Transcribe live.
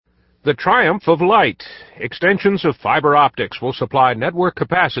The Triumph of Light. Extensions of fiber optics will supply network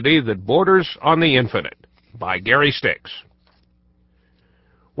capacity that borders on the infinite. By Gary Stix.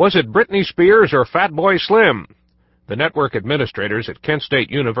 Was it Britney Spears or Fatboy Slim? The network administrators at Kent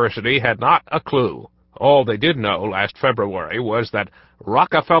State University had not a clue. All they did know last February was that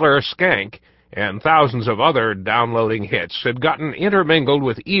Rockefeller Skank and thousands of other downloading hits had gotten intermingled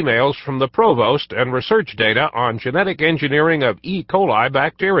with emails from the provost and research data on genetic engineering of E. coli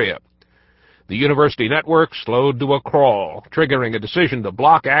bacteria. The university network slowed to a crawl, triggering a decision to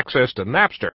block access to Napster